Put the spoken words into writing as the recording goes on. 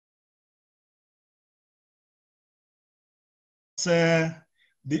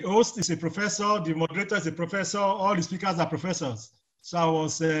the host is a professor, the moderator is a professor, all the speakers are professors. So I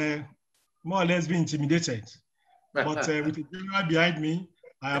was more or less being intimidated. But with the general behind me,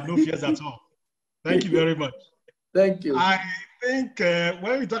 I have no fears at all. Thank you very much. Thank you. I think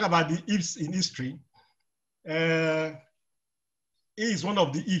when we talk about the ifs in history, he is one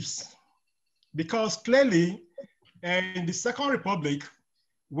of the ifs. Because clearly, in the Second Republic,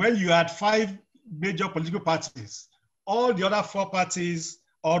 when you had 5 major political parties, all the other 4 parties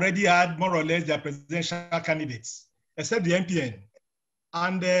already had more or less their presidential candidates, except the MPN.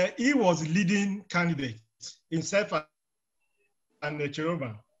 And he was leading candidate, himself and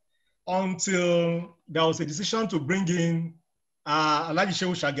Chiroma, until there was a decision to bring in Alhaji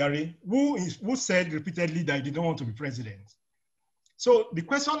Shehu Shagari, who said repeatedly that he did not want to be president. So the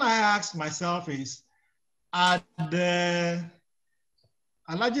question I asked myself is, had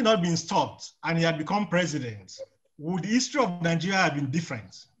Alhaji not been stopped and he had become president, would the history of Nigeria have been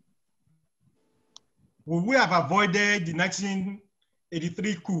different? Would we have avoided the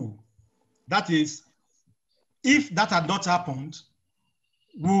 1983 coup? That is, if that had not happened,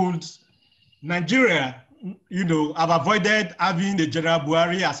 would Nigeria, have avoided having the General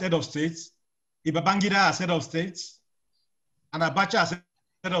Buhari as head of state, Babangida as head of state, and Abacha as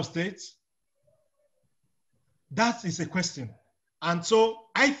head of state? That is a question. And so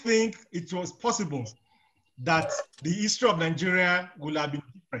I think it was possible that the history of Nigeria would have been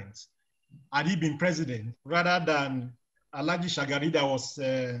different had he been president, rather than Alhaji Shagari that was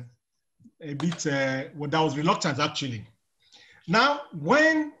a bit, that was reluctant actually. Now,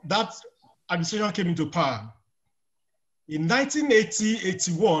 when that administration came into power, in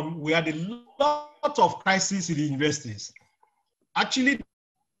 1980-81, we had a lot of crises in the universities. Actually,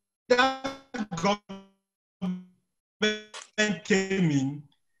 that government came in,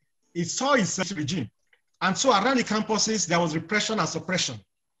 it saw its regime. And so around the campuses, there was repression and suppression.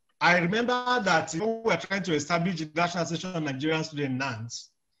 I remember that when we were trying to establish the National Association of Nigerian Students, NANS,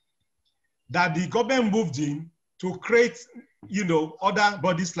 that the government moved in to create, other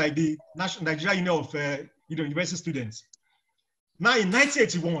bodies like the Nigerian Union of University Students. Now in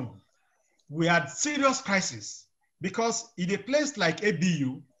 1981, we had serious crisis because in a place like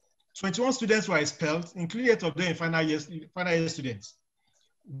ABU, 21 students were expelled, including 8 of them final year students.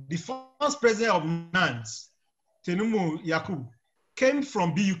 The first president of NANS, Tenumu Yakub, came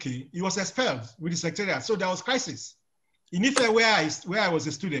from BUK. He was expelled with the secretariat, so there was crisis. In Ife, where I was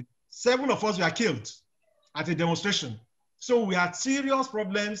a student, 7 of us were killed at a demonstration. So we had serious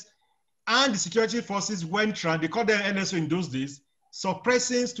problems, and the security forces went around, they called them NSO in those days,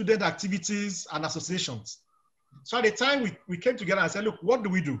 suppressing student activities and associations. So at the time we came together and said, look, what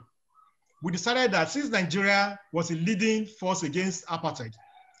do? We decided that since Nigeria was a leading force against apartheid,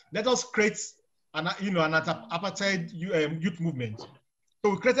 let us create an apartheid youth movement. So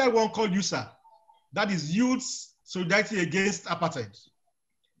we created one called USA, that is Youth Solidarity Against Apartheid.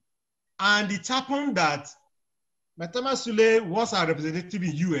 And it happened that Maitama Sule was our representative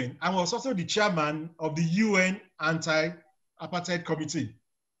in UN and was also the chairman of the UN Anti-Apartheid Committee.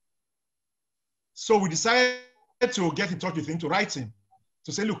 So we decided to get in touch with him, to write him,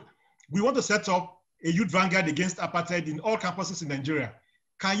 to say, look, we want to set up a youth vanguard against apartheid in all campuses in Nigeria.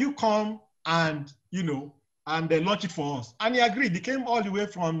 Can you come and, launch it for us? And he agreed. He came all the way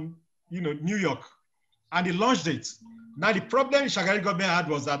from, New York, and he launched it. Now, the problem the Shagari government had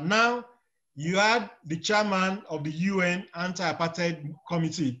was that now you had the chairman of the UN Anti-Apartheid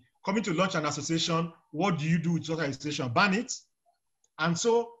Committee coming to launch an association. What do you do with such an association? Ban it? And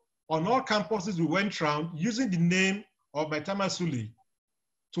so on all campuses, we went around using the name of Maitama Sule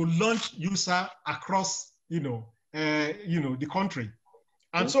to launch USA across, the country.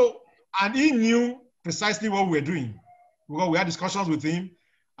 And so, and he knew precisely what we were doing. Because we had discussions with him.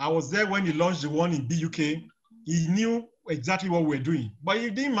 I was there when he launched the one in BUK. He knew exactly what we were doing. But he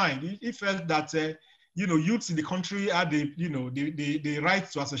didn't mind. He felt that, youths in the country had the right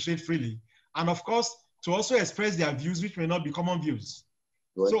to associate freely. And of course, to also express their views, which may not be common views.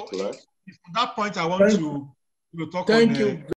 So, from that point, I want to talk on... Thank you.